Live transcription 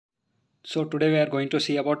So today we are going to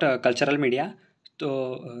see about cultural media.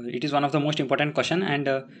 So it is one of the most important question, and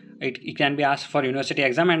it can be asked for university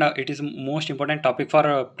exam, and it is most important topic for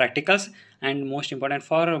practicals and most important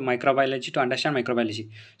for microbiology to understand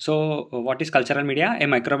microbiology. So what is cultural media? A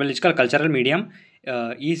microbiological cultural medium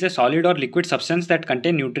is a solid or liquid substance that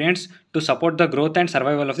contain nutrients to support the growth and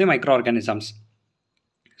survival of the microorganisms.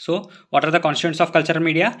 So, what are the constituents of cultural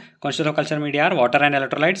media? Constituents of cultural media are water and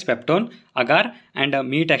electrolytes, peptone, agar, and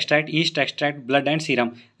meat extract, yeast extract, blood, and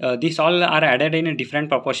serum. These all are added in a different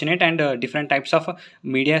proportionate, and different types of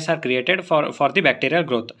media are created for the bacterial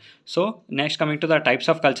growth. So, next coming to the types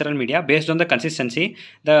of cultural media, based on the consistency,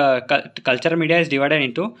 the cultural media is divided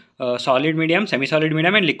into solid medium, semi-solid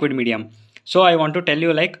medium, and liquid medium. So, I want to tell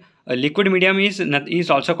you like liquid medium is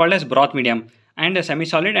also called as broth medium, and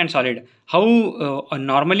semi-solid and solid. How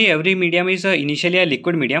normally every medium is initially a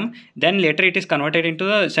liquid medium, then later it is converted into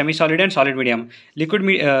the semi-solid and solid medium. Liquid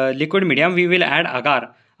medium we will add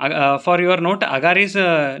agar. For your note, agar is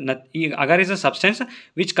a substance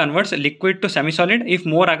which converts liquid to semi-solid. If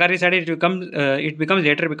more agar is added, it becomes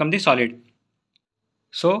later become the solid.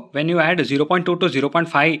 So when you add 0.2 to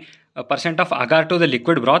 0.5% of agar to the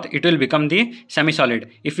liquid broth, it will become the semi-solid.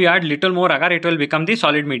 If you add little more agar, it will become the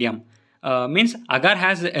solid medium. Means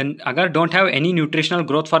agar don't have any nutritional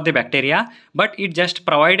growth for the bacteria, but it just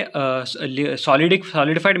provide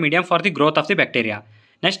solidified medium for the growth of the bacteria.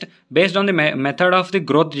 Next, based on the method of the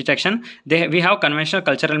growth detection, we have conventional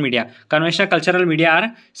cultural media. Conventional cultural media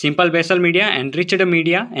are simple basal media, enriched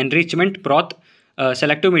media, enrichment broth,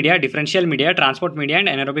 selective media, differential media, transport media, and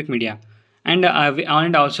anaerobic media. And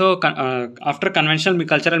also after conventional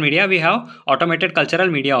cultural media, we have automated cultural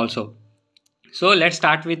media also. So let's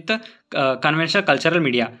start with the conventional cultural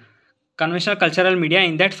media. Conventional cultural media,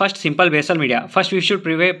 in that first simple basal media. First we should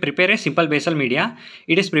prepare a simple basal media.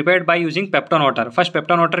 It is prepared by using peptone water. First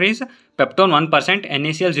peptone water is peptone 1%,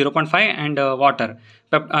 NaCl 0.5 and water.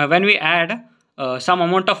 When we add some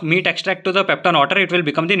amount of meat extract to the peptone water, it will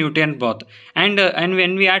become the nutrient broth. And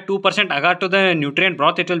when we add 2% agar to the nutrient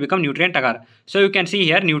broth, it will become nutrient agar. So you can see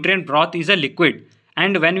here nutrient broth is a liquid.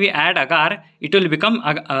 And when we add agar, it will become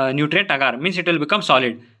nutrient agar, means it will become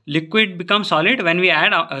solid. Liquid becomes solid when we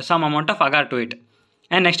add some amount of agar to it.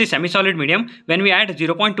 And next is semi-solid medium. When we add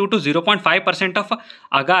 0.2 to 0.5% of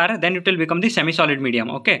agar, then it will become the semi-solid medium.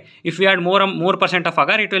 Okay. If we add more percent of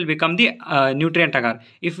agar, it will become the nutrient agar.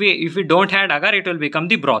 If we don't add agar, it will become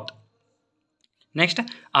the broth. Next,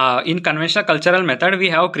 in conventional cultural method, we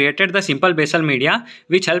have created the simple basal media,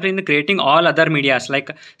 which help in creating all other medias like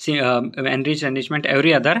enrichment,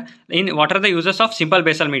 every other. What are the uses of simple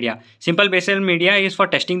basal media? Simple basal media is for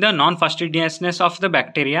testing the non-fastidiousness of the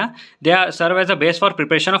bacteria. They serve as a base for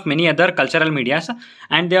preparation of many other cultural medias,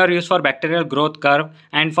 and they are used for bacterial growth curve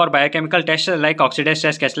and for biochemical tests like oxidase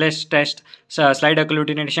test, catalase test, slide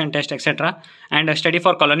agglutination test, etc. And a study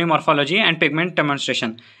for colony morphology and pigment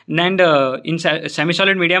demonstration. And in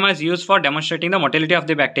semi-solid medium is used for demonstrating the motility of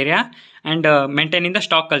the bacteria and maintaining the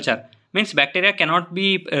stock culture. Means bacteria cannot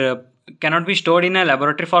be stored in a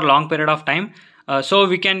laboratory for long period of time. So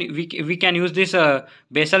we can use this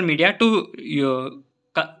basal media to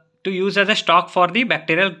use as a stock for the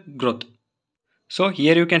bacterial growth. So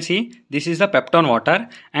here you can see this is the peptone water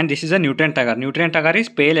and this is a nutrient agar. Nutrient agar is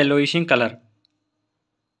pale yellowish in color.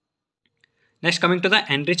 Next, coming to the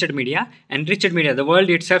enriched media. Enriched media, the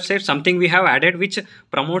word itself says something we have added which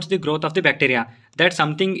promotes the growth of the bacteria. That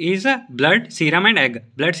something is blood, serum and egg.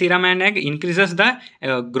 Blood, serum and egg increases the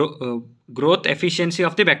growth efficiency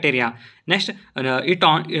of the bacteria. Next,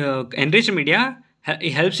 enriched media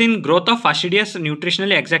helps in growth of fastidious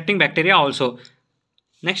nutritionally exacting bacteria also.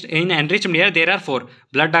 Next, in enriched media there are 4: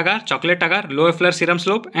 blood agar, chocolate agar, low effluent serum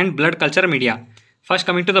slope and blood culture media. First,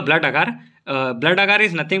 coming to the blood agar. Blood agar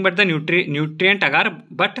is nothing but the nutrient agar,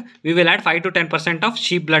 but we will add 5 to 10% of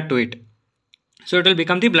sheep blood to it. So it will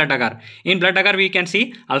become the blood agar. In blood agar we can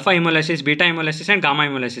see alpha hemolysis, beta hemolysis and gamma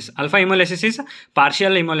hemolysis. Alpha hemolysis is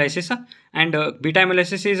partial hemolysis and beta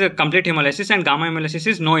hemolysis is complete hemolysis and gamma hemolysis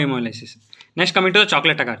is no hemolysis. Next, coming to the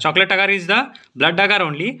chocolate agar. Chocolate agar is the blood agar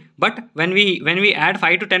only, but when we add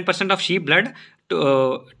 5 to 10% of sheep blood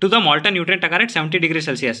to the molten nutrient agar at 70 degrees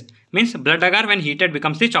Celsius, means blood agar when heated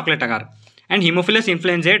becomes the chocolate agar. And Haemophilus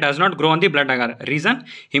influenzae does not grow on the blood agar. Reason: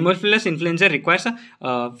 Haemophilus influenzae requires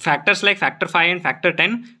factors like factor 5 and factor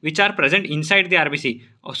 10 which are present inside the RBC.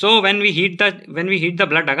 So when we heat the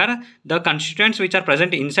blood agar, the constituents which are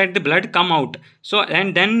present inside the blood come out. So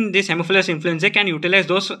and then this Haemophilus influenzae can utilize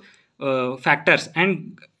those factors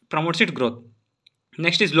and promotes its growth.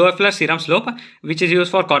 Next is low effluent serum slope, which is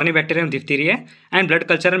used for Corynebacterium diphtheriae and blood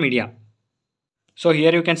cultural media. So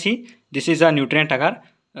here you can see this is a nutrient agar.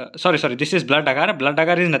 sorry, this is blood agar. Blood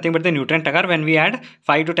agar is nothing but the nutrient agar when we add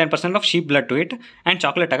 5 to 10% of sheep blood to it, and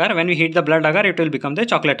chocolate agar, when we heat the blood agar, it will become the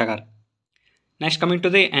chocolate agar. Next, coming to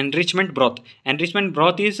the enrichment broth. Enrichment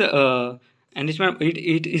broth is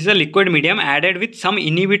it is a liquid medium added with some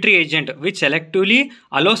inhibitory agent which selectively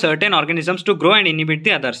allows certain organisms to grow and inhibit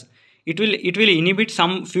the others. It will inhibit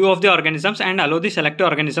some few of the organisms and allow the selective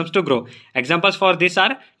organisms to grow. Examples for this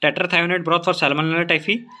are tetrathionate broth for Salmonella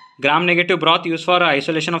typhi, gram-negative broth used for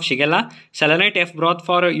isolation of Shigella, selenite F broth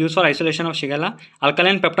for used for isolation of Shigella,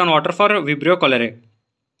 alkaline peptone water for Vibrio cholerae.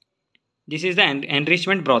 This is the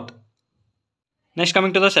enrichment broth. Next,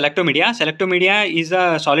 coming to the selective media. Selective media is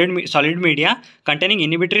a solid media containing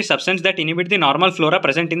inhibitory substance that inhibit the normal flora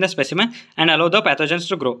present in the specimen and allow the pathogens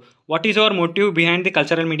to grow. What is our motive behind the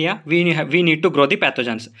cultural media? We need to grow the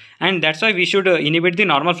pathogens, and that's why we should inhibit the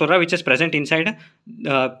normal flora which is present inside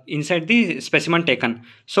the specimen taken.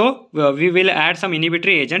 So we will add some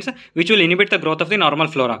inhibitory agents which will inhibit the growth of the normal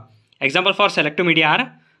flora. Example for selective media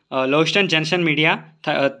are Lowston-Jensen media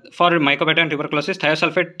for Mycobacterium tuberculosis,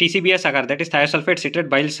 thiosulfate TCBS agar, that is thiosulfate citrate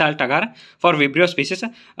bile salt agar for Vibrio species,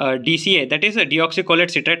 DCA, that is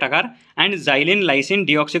deoxycholate citrate agar, and xylene lysine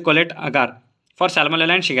deoxycholate agar for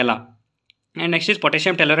Salmonella and Shigella. And next is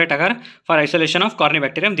potassium tellurate agar for isolation of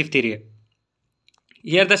Corynebacterium diphtheriae.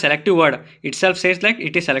 Here the selective word itself says like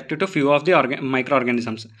it is selective to few of the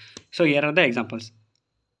microorganisms. So here are the examples.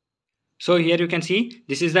 So here you can see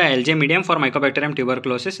this is the LJ medium for Mycobacterium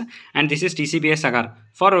tuberculosis, and this is TCBS agar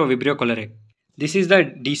for Vibrio cholerae. This is the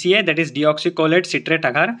DCA, that is deoxycholate citrate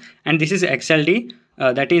agar, and this is XLD,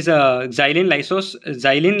 that is xylose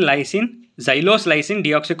lysine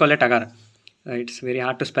deoxycholate agar. It's very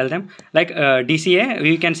hard to spell them. Like DCA,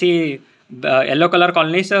 we can see yellow color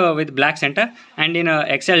colonies with black center, and in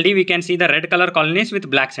XLD we can see the red color colonies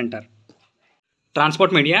with black center.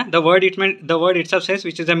 Transport media, the word itself says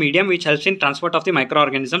which is a medium which helps in transport of the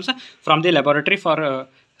microorganisms from the laboratory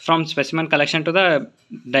from specimen collection to the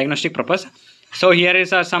diagnostic purpose. So here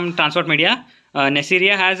is some transport media.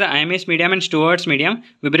 Neisseria has IMS medium and Stewart's medium.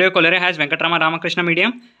 Vibrio cholerae has Venkatrama Ramakrishna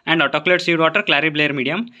medium and autoclave seawater Clary Blair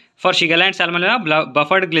medium. For Shigella and Salmonella,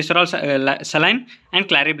 buffered glycerol saline and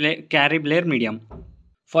Clary Blair medium.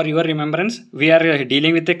 For your remembrance, we are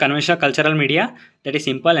dealing with the conventional cultural media, that is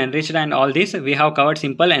simple, enriched, and all this. We have covered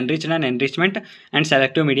simple, enriched, and enrichment and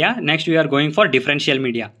selective media. Next, we are going for differential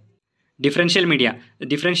media. Differential media.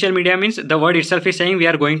 Differential media means the word itself is saying we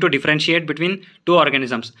are going to differentiate between two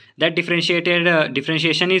organisms. That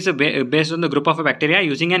differentiation is based on the group of bacteria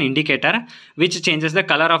using an indicator which changes the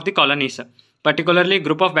color of the colonies, particularly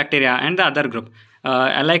group of bacteria and the other group,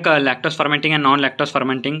 like lactose fermenting and non-lactose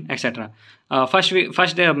fermenting, etc. First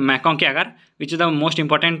the McConkey agar, which is the most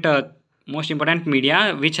important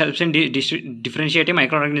media which helps in differentiating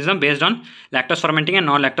microorganism based on lactose fermenting and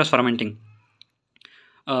non-lactose fermenting.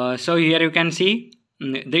 So here you can see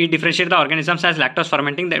they differentiate the organisms as lactose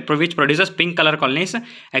fermenting, which produces pink color colonies,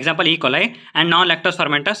 example E. coli, and non-lactose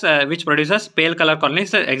fermenters which produces pale color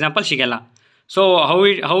colonies, example Shigella. So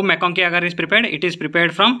how McConkey agar is prepared? It is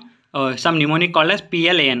prepared from some mnemonic called as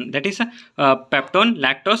PLAN, that is peptone,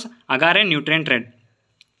 lactose, agar, and nutrient red,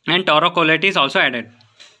 and taurocolate is also added.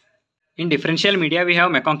 In differential media, we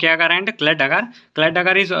have McConkey agar and CLED agar. CLED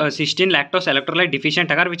agar is cysteine lactose electrolyte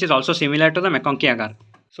deficient agar, which is also similar to the McConkey agar.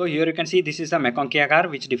 So here you can see this is the McConkey agar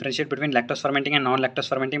which differentiate between lactose fermenting and non-lactose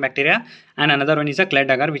fermenting bacteria, and another one is a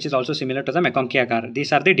CLED agar which is also similar to the McConkey agar.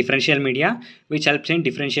 These are the differential media which helps in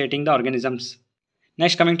differentiating the organisms.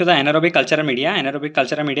 Next, coming to the anaerobic cultural media. Anaerobic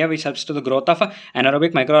cultural media which helps to the growth of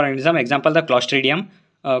anaerobic microorganism. Example, the Clostridium.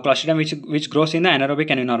 Clostridium which grows in the anaerobic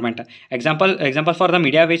environment. Example for the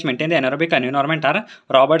media which maintain the anaerobic environment are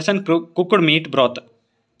Robertson cooked meat broth,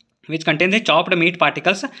 which contain the chopped meat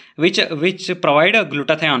particles which provide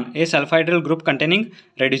glutathione, a sulfhydryl group containing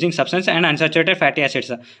reducing substance, and unsaturated fatty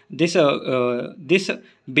acids. This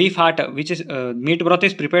beef heart, which is meat broth,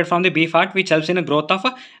 is prepared from the beef heart, which helps in the growth of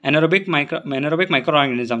anaerobic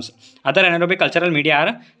microorganisms. Other anaerobic cultural media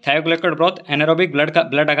are thioglycerol broth, anaerobic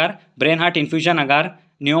blood agar, brain heart infusion agar,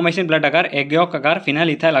 neomycin blood agar, egg yolk agar, phenyl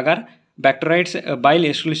ethyl agar, bacteroids bile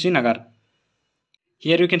exclusion agar.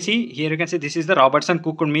 Here you can see this is the Robertson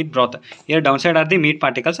cooked meat broth. Here downside are the meat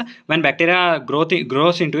particles. When bacteria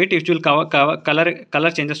grows into it, it will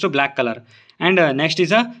color changes to black color. And next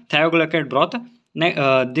is a thioglycerol broth.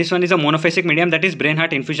 This one is a monophasic medium, that is brain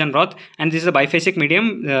heart infusion broth, and this is a biphasic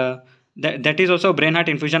medium that is also brain heart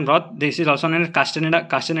infusion broth. This is also known as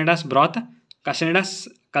Castaneda's broth. Castaneda's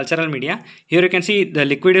cultural media. Here you can see the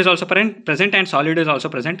liquid is also present and solid is also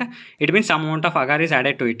present. It means some amount of agar is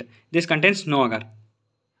added to it. This contains no agar.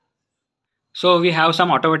 So we have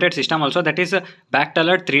some automated system also, that is Backed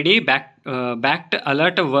Alert 3D, Backed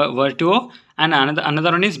Alert Virtuo, and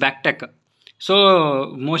another one is Backtech.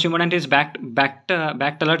 So most important is Backed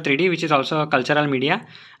Alert 3D, which is also a cultural media,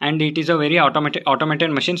 and it is a very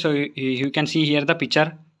automated machine. So you can see here the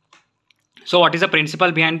picture. So what is the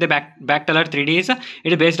principle behind the Backed Alert 3D is,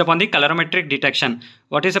 it is based upon the colorimetric detection.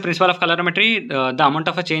 What is the principle of colorimetry? The amount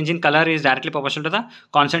of a change in color is directly proportional to the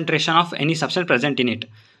concentration of any substance present in it.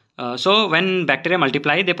 So when bacteria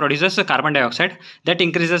multiply, they produces carbon dioxide that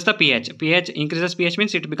increases the pH. Increases pH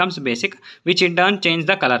means it becomes basic, which in turn change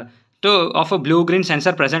the color of a blue-green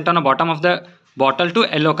sensor present on the bottom of the bottle to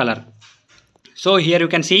yellow color. So here you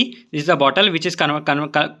can see this is the bottle, which is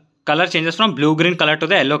color changes from blue-green color to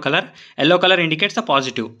the yellow color. Yellow color indicates the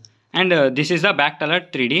positive, and this is the Backed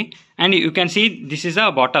Alert 3D, and you can see this is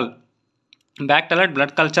a bottle. Backed Alert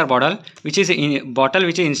blood culture bottle, which is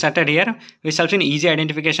inserted here, which helps in easy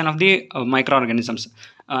identification of the microorganisms.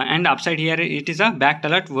 And upside here it is a Backed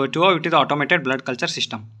Alert Virtuo, which is the automated blood culture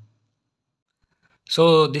system.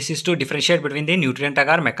 So this is to differentiate between the nutrient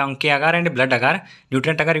agar, McConkey agar, and blood agar.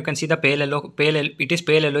 Nutrient agar, you can see the it is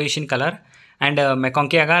pale yellowish in color, and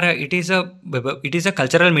McConkey agar, it is a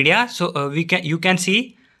cultural media. So you can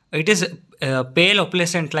see it is pale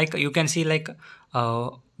opalescent, like you can see like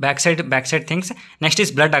backside things. Next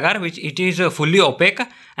is blood agar, which it is fully opaque,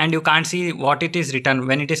 and you can't see what it is written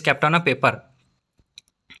when it is kept on a paper.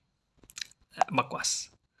 Bakwas.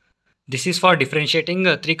 This is for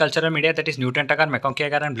differentiating three cultural media, that is nutrient agar, McConkey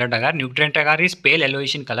agar, and blood agar. Nutrient agar is pale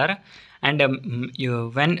yellowish in color, and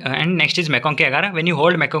and next is McConkey agar. When you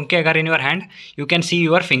hold McConkey agar in your hand, you can see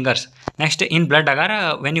your fingers. Next, in blood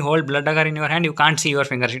agar, when you hold blood agar in your hand, you can't see your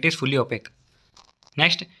fingers. It is fully opaque.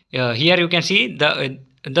 Next, here you can see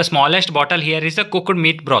the smallest bottle here is a cooked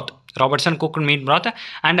meat broth, Robertson cooked meat broth,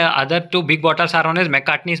 and other two big bottles are known as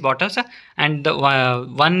McCartney's bottles, and the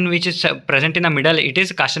one which is present in the middle, it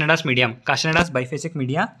is Castaneda's medium. Castaneda's biphasic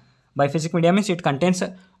media. Biphasic media means it contains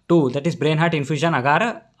two, that is brain heart infusion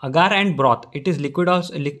agar and broth. It is liquid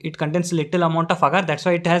also, it contains little amount of agar, that's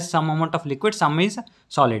why it has some amount of liquid, some is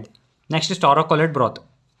solid. Next is taurocolate broth.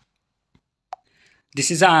 This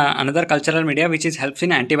is another cultural media which is helps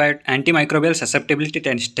in antimicrobial susceptibility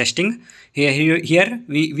testing. Here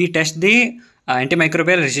we test the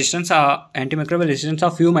antimicrobial resistance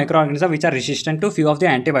of few microorganisms which are resistant to few of the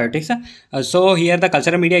antibiotics. So here the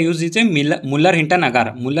cultural media used is a Muller-Hinton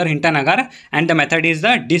agar, and the method is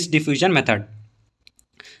the disk diffusion method.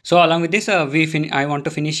 So along with this, I want to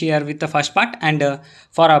finish here with the first part, and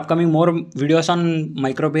for upcoming more videos on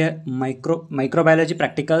microbiology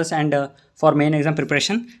practicals and for main exam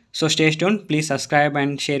preparation. So stay tuned, please subscribe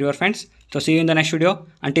and share your friends. So see you in the next video.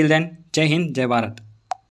 Until then, Jai Hind, Jai Bharat.